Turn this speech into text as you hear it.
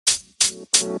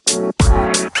Hey,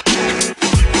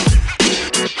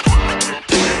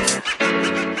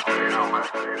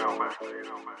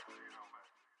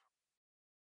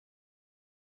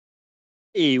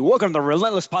 welcome to the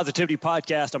Relentless Positivity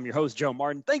Podcast. I'm your host, Joe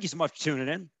Martin. Thank you so much for tuning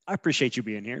in. I appreciate you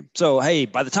being here. So, hey,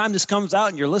 by the time this comes out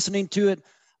and you're listening to it,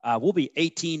 we'll be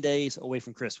 18 days away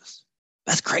from Christmas.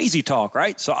 That's crazy talk,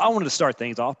 right? So I wanted to start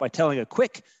things off by telling a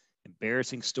quick,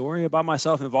 embarrassing story about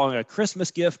myself involving a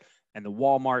Christmas gift and the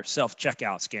Walmart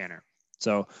self-checkout scanner.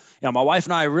 So, my wife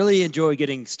and I really enjoy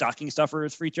getting stocking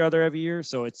stuffers for each other every year.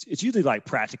 So it's usually like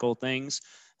practical things.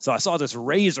 So I saw this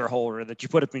razor holder that you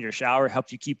put up in your shower,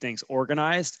 helps you keep things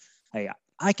organized. Hey,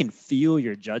 I can feel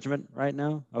your judgment right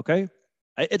now, okay?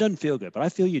 It doesn't feel good, but I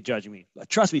feel you judging me.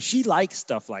 Trust me, she likes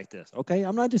stuff like this, okay?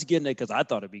 I'm not just getting it because I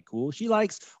thought it'd be cool. She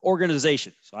likes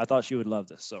organization, so I thought she would love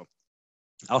this. So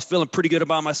I was feeling pretty good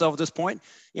about myself at this point.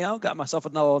 Got myself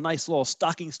a nice little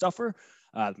stocking stuffer.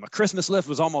 My Christmas list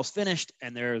was almost finished,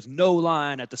 and there's no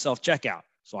line at the self-checkout.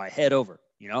 So I head over,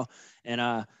 and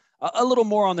a little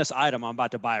more on this item I'm about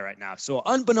to buy right now. So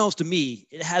unbeknownst to me,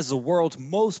 it has the world's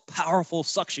most powerful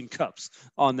suction cups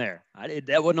on there.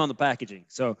 That wasn't on the packaging.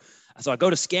 So I go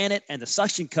to scan it, and the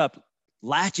suction cup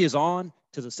latches on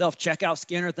to the self-checkout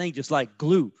scanner thing just like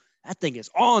glue. That thing is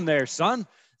on there, son.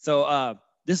 So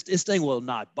this thing will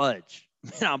not budge.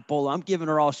 Man, I'm giving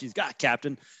her all she's got,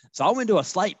 Captain. So I went into a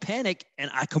slight panic,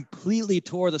 and I completely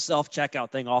tore the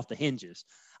self-checkout thing off the hinges.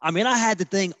 I mean, I had the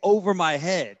thing over my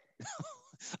head.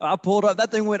 I pulled up,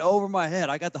 that thing went over my head.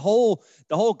 I got the whole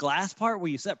glass part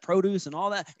where you set produce and all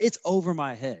that. It's over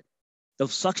my head.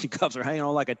 Those suction cups are hanging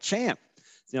on like a champ,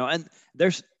 and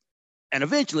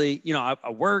eventually, I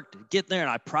worked, get there, and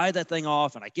I pry that thing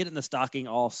off, and I get in the stocking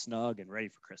all snug and ready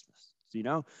for Christmas.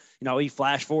 So, we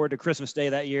flash forward to Christmas Day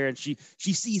that year, and she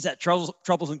sees that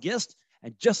troublesome gift,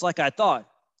 and just like I thought,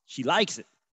 she likes it,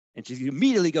 and she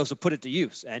immediately goes to put it to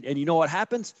use. And you know what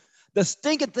happens? The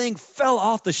stinking thing fell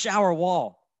off the shower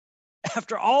wall.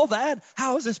 After all that,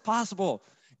 how is this possible?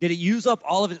 Did it use up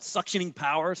all of its suctioning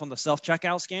powers on the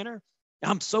self-checkout scanner?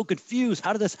 I'm so confused.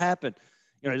 How did this happen?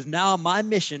 It is now my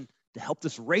mission to help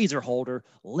this razor holder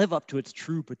live up to its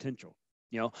true potential.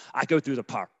 I go through the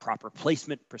proper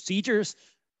placement procedures.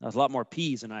 There's a lot more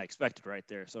P's than I expected right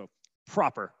there. So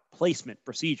proper placement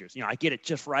procedures. I get it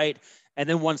just right, and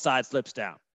then one side slips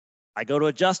down. I go to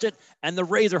adjust it, and the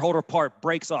razor holder part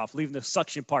breaks off, leaving the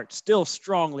suction part still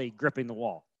strongly gripping the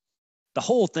wall. The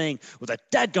whole thing was a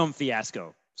dadgum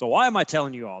fiasco. So why am I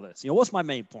telling you all this? What's my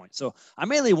main point? So I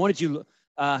mainly wanted you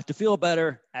to feel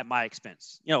better at my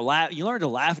expense. You learn to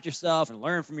laugh at yourself and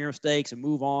learn from your mistakes and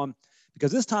move on,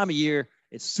 because this time of year,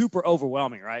 it's super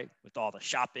overwhelming, right? With all the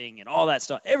shopping and all that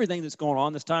stuff, everything that's going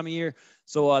on this time of year.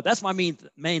 So that's my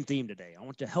main theme today. I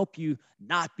want to help you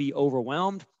not be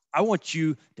overwhelmed. I want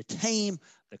you to tame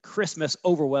the Christmas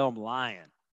overwhelmed lion.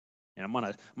 And I'm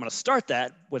gonna start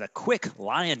that with a quick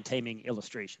lion taming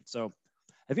illustration. So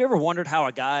have you ever wondered how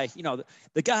a guy,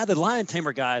 the lion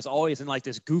tamer guy is always in like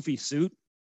this goofy suit,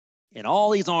 and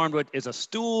all he's armed with is a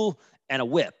stool and a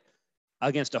whip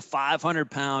against a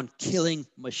 500-pound killing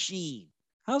machine?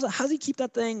 How does he keep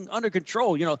that thing under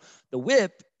control? The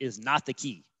whip is not the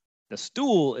key. The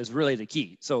stool is really the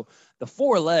key. So the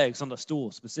four legs on the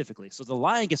stool specifically. So the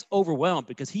lion gets overwhelmed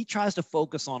because he tries to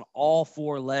focus on all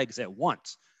four legs at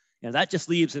once. That just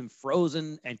leaves him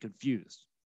frozen and confused.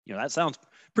 That sounds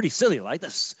pretty silly, like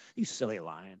this, you silly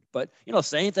lion. But,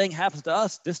 same thing happens to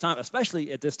us this time,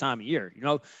 especially at this time of year.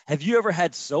 Have you ever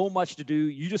had so much to do,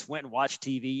 you just went and watched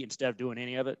TV instead of doing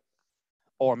any of it?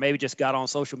 Or maybe just got on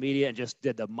social media and just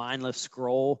did the mindless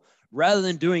scroll rather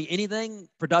than doing anything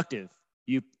productive?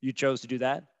 You chose to do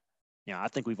that. I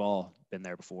think we've all been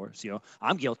there before. So,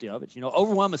 I'm guilty of it.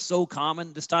 Overwhelm is so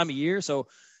common this time of year. So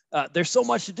there's so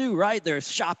much to do, right?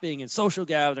 There's shopping and social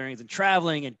gatherings and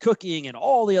traveling and cooking and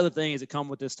all the other things that come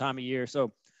with this time of year.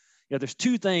 So, there's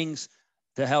two things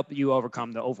to help you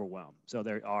overcome the overwhelm. So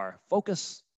there are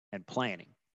focus and planning.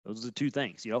 Those are the two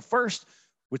things. First,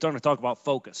 we're going to talk about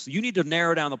focus. So you need to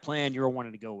narrow down the plan you're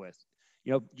wanting to go with.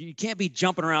 You can't be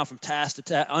jumping around from task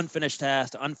to unfinished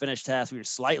task to unfinished task. You're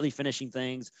slightly finishing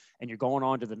things and you're going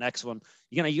on to the next one.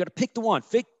 You got to pick the one.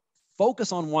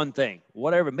 Focus on one thing,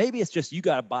 whatever. Maybe it's just you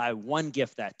got to buy one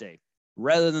gift that day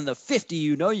rather than the 50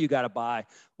 you got to buy.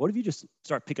 What if you just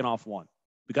start picking off one?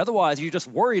 Because otherwise you're just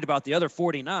worried about the other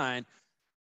 49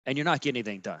 and you're not getting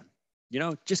anything done.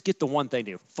 Just get the one thing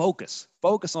to focus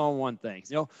on one thing.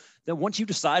 Then once you've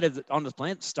decided on the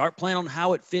plan, start planning on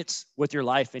how it fits with your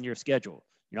life and your schedule.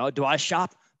 Do I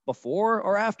shop before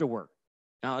or after work?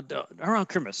 Around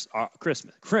Christmas.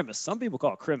 Some people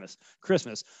call it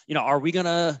Christmas. Are we going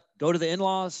to go to the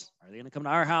in-laws? Are they going to come to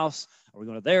our house? Are we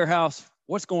going to their house?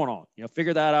 What's going on?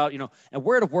 Figure that out, and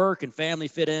where to work and family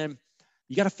fit in.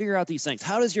 You got to figure out these things.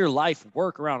 How does your life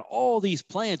work around all these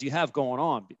plans you have going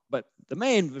on? But the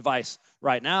main advice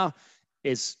right now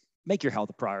is make your health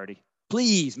a priority.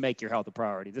 Please make your health a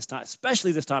priority this time,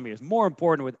 especially this time of year. It's more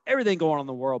important with everything going on in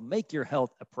the world. Make your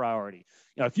health a priority.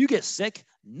 If you get sick,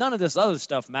 none of this other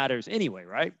stuff matters anyway,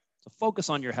 right? So focus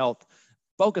on your health,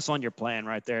 focus on your plan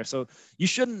right there. So you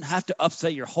shouldn't have to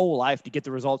upset your whole life to get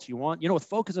the results you want. With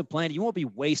focus and plan, you won't be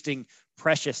wasting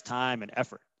precious time and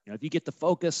effort. If you get the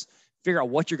focus, figure out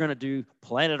what you're going to do,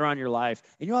 plan it around your life,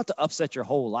 and you don't have to upset your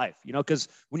whole life, because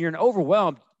when you're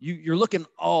overwhelmed, you're looking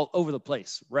all over the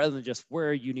place rather than just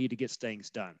where you need to get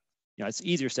things done. It's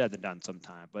easier said than done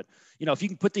sometimes, but if you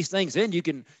can put these things in, you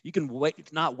can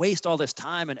not waste all this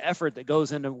time and effort that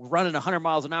goes into running 100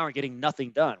 miles an hour and getting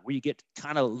nothing done, where you get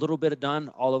kind of a little bit of done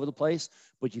all over the place,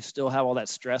 but you still have all that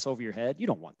stress over your head. You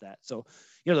don't want that. So,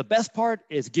 the best part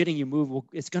is getting you movable.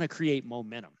 It's going to create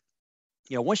momentum.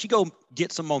 Once you go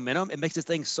get some momentum, it makes this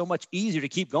thing so much easier to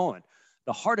keep going.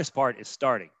 The hardest part is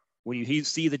starting. When you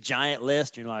see the giant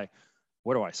list, you're like,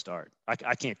 where do I start?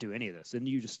 I can't do any of this. And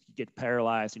you just get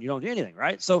paralyzed and you don't do anything,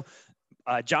 right? So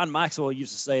John Maxwell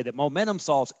used to say that momentum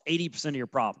solves 80% of your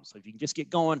problems. So if you can just get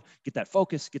going, get that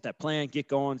focus, get that plan, get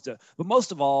going. But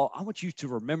most of all, I want you to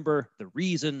remember the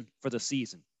reason for the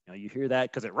season. You hear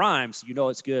that because it rhymes,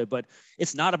 it's good, but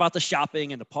it's not about the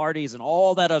shopping and the parties and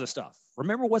all that other stuff.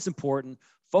 Remember what's important,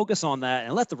 focus on that,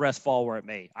 and let the rest fall where it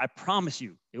may. I promise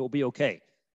you, it will be okay.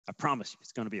 I promise you,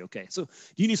 it's going to be okay. So do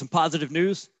you need some positive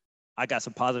news? I got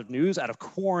some positive news out of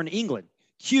Quorn, England.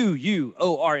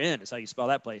 Quorn is how you spell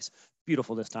that place.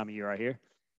 Beautiful this time of year right here.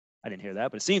 I didn't hear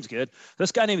that, but it seems good.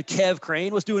 This guy named Kev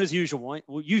Crane was doing his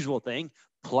usual thing,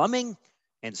 plumbing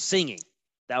and singing.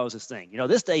 That was his thing.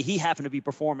 This day he happened to be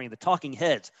performing the Talking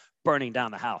Heads Burning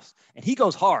Down the House. And he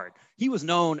goes hard. He was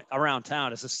known around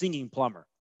town as a singing plumber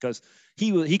because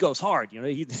he goes hard.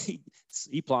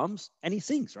 He plumbs and he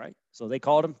sings, right? So they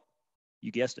called him,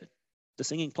 you guessed it, the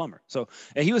singing plumber. So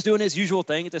he was doing his usual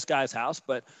thing at this guy's house.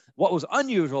 But what was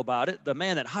unusual about it, the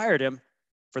man that hired him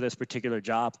for this particular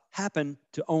job happened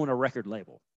to own a record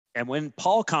label. And when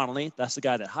Paul Connolly, that's the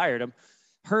guy that hired him,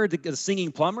 heard the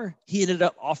singing plumber, he ended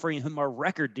up offering him a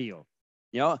record deal.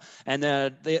 And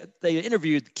they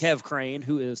interviewed Kev Crane,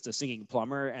 who is the singing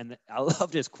plumber, and I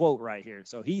loved his quote right here.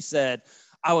 So he said,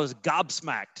 "I was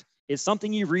gobsmacked. It's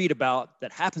something you read about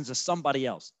that happens to somebody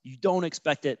else. You don't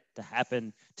expect it to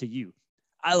happen to you."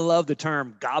 I love the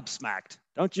term gobsmacked,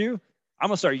 don't you? I'm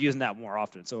going to start using that more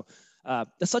often. So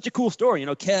that's such a cool story.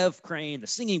 Kev Crane, the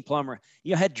singing plumber,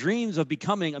 had dreams of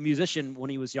becoming a musician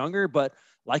when he was younger, but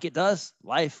like it does,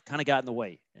 life kind of got in the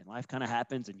way, and life kind of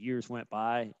happens, and years went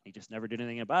by. And he just never did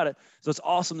anything about it. So it's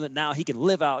awesome that now he can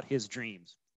live out his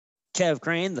dreams. Kev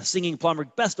Crane, the singing plumber,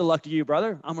 best of luck to you,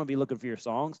 brother. I'm going to be looking for your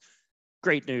songs.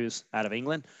 Great news out of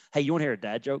England. Hey, you want to hear a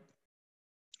dad joke?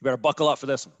 You better buckle up for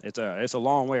this one. It's a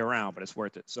long way around, but it's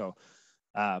worth it. So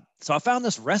I found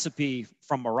this recipe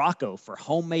from Morocco for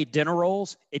homemade dinner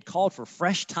rolls. It called for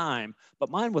fresh thyme,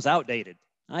 but mine was outdated.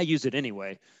 I used it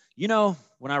anyway.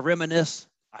 When I reminisce,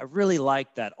 I really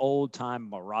like that old-time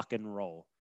Moroccan roll.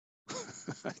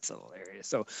 That's hilarious.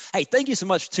 So, hey, thank you so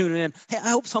much for tuning in. Hey, I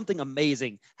hope something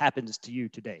amazing happens to you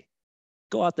today.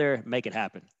 Go out there and make it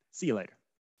happen. See you later.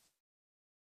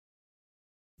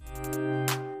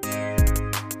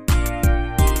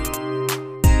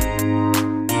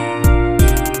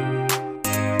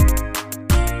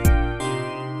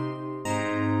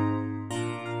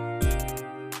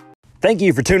 Thank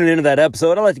you for tuning into that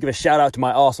episode. I'd like to give a shout out to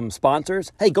my awesome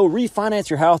sponsors. Hey, go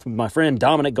refinance your house with my friend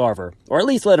Dominic Garver, or at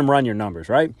least let him run your numbers,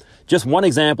 right? Just one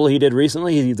example he did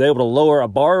recently, he was able to lower a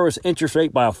borrower's interest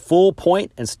rate by a full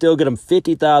point and still get him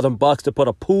 $50,000 to put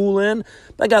a pool in.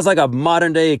 That guy's like a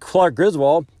modern day Clark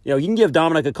Griswold. You can give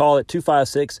Dominic a call at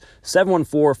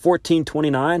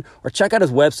 256-714-1429 or check out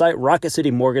his website,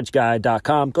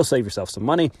 rocketcitymortgageguy.com. Go save yourself some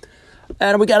money.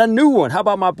 And we got a new one. How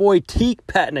about my boy Teek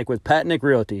Patnick with Patnick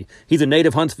Realty? He's a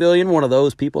native Huntsvillian, one of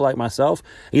those people like myself.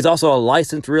 He's also a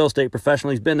licensed real estate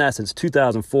professional. He's been that since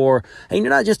 2004. And you're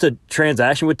not just a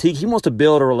transaction with Teek. He wants to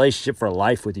build a relationship for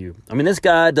life with you. I mean, this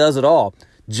guy does it all.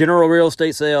 General real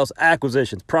estate sales,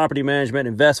 acquisitions, property management,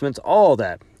 investments, all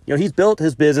that. He's built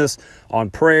his business on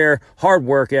prayer, hard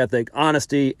work ethic,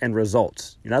 honesty, and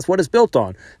results. That's what it's built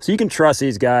on. So you can trust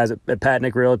these guys at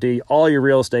Patnick Realty, all your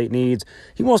real estate needs.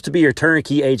 He wants to be your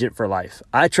turnkey agent for life.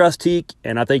 I trust Teak,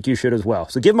 and I think you should as well.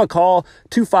 So give him a call,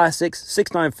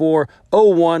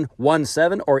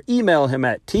 256-694-0117, or email him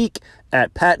at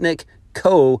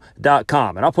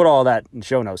teak@patnickco.com. And I'll put all that in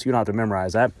show notes. You don't have to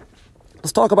memorize that.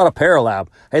 Let's talk about Apparel.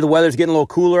 Hey, the weather's getting a little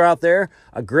cooler out there.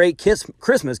 A great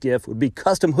Christmas gift would be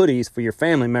custom hoodies for your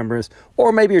family members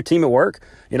or maybe your team at work.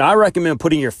 I recommend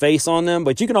putting your face on them,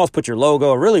 but you can also put your logo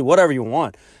or really whatever you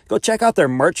want. Go check out their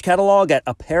merch catalog at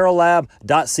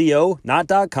apparellab.co, not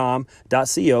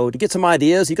 .com.co, to get some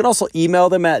ideas. You can also email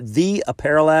them at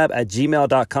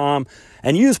theapparellab@gmail.com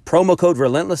and use promo code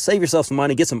Relentless. Save yourself some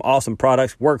money, get some awesome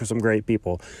products, work with some great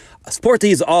people. Support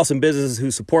these awesome businesses who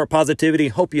support positivity.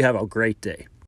 Hope you have a great day.